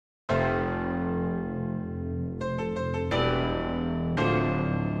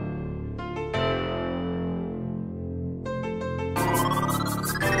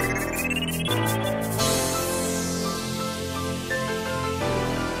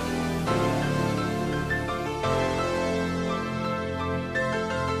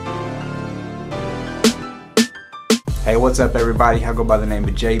Hey, what's up everybody? I go by the name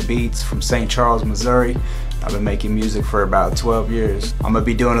of Jay Beats from St. Charles, Missouri. I've been making music for about 12 years. I'm gonna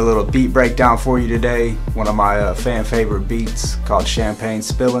be doing a little beat breakdown for you today. One of my fan favorite beats called Champagne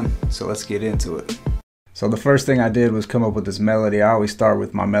Spillin'. So let's get into it. So the first thing I did was come up with this melody. I always start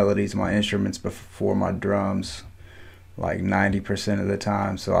with my melodies, my instruments before my drums, like 90% of the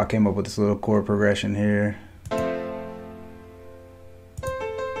time. So I came up with this little chord progression here.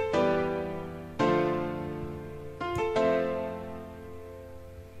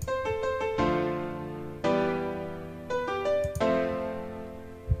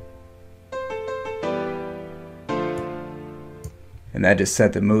 And that just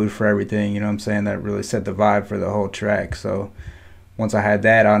set the mood for everything, you know what I'm saying? That really set the vibe for the whole track. So once I had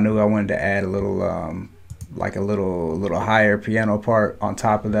that, I knew I wanted to add a little, like a little higher piano part on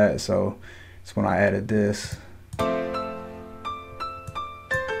top of that. So that's when I added this.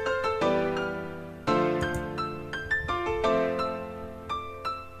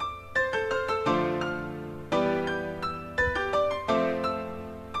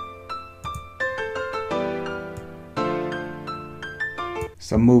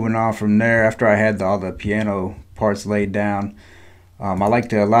 So moving on from there, after I had all the piano parts laid down, I like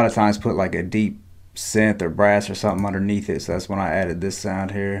to a lot of times put like a deep synth or brass or something underneath it. So that's when I added this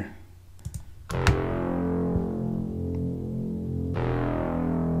sound here.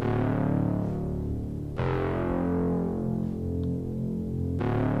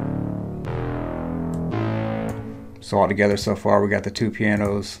 So all together so far we got the two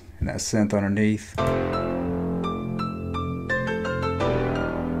pianos and that synth underneath.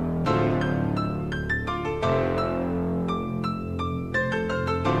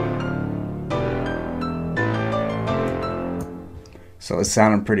 So it's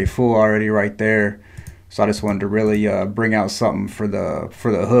sounding pretty full already right there. So I just wanted to really bring out something for the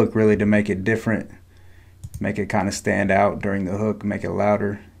hook, really, to make it different, make it kind of stand out during the hook, make it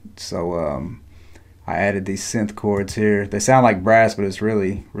louder. So I added these synth chords here. They sound like brass, but it's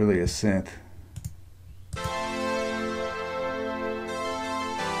really a synth.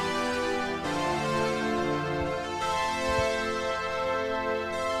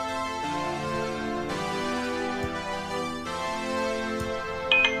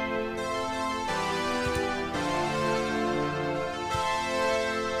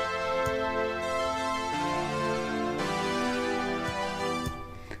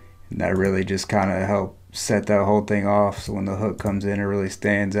 And that really just kind of helped set that whole thing off, so when the hook comes in it really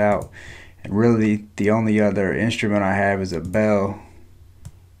stands out. And really the only other instrument I have is a bell.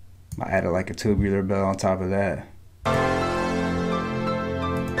 I added like a tubular bell on top of that.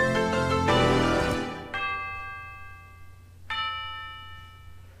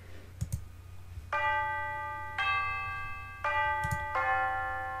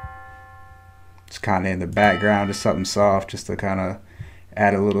 It's kind of in the background, just something soft, just to kind of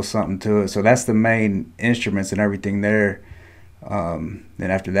add a little something to it. So that's the main instruments and everything there. Then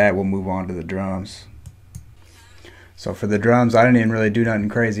after that we'll move on to the drums. So for the drums, I didn't even really do nothing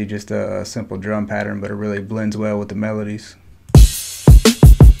crazy, just a simple drum pattern, but it really blends well with the melodies.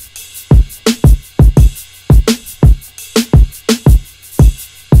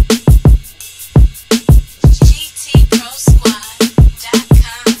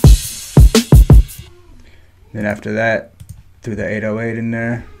 Then after that, threw the 808 in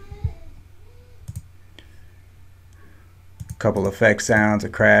there. A couple effect sounds, a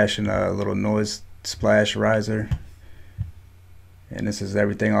crash and a little noise splash riser. And this is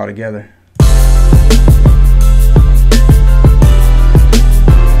everything all together.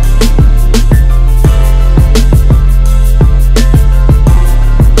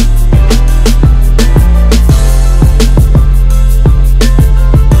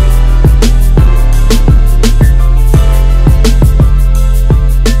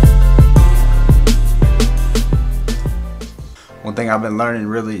 One thing I've been learning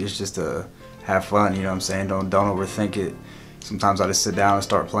really is just to have fun, you know what I'm saying? Don't overthink it. Sometimes I just sit down and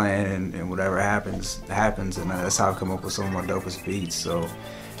start playing, and whatever happens, and that's how I come up with some of my dopest beats. So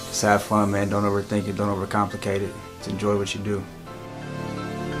just have fun, man. Don't overthink it, don't overcomplicate it. Just enjoy what you do.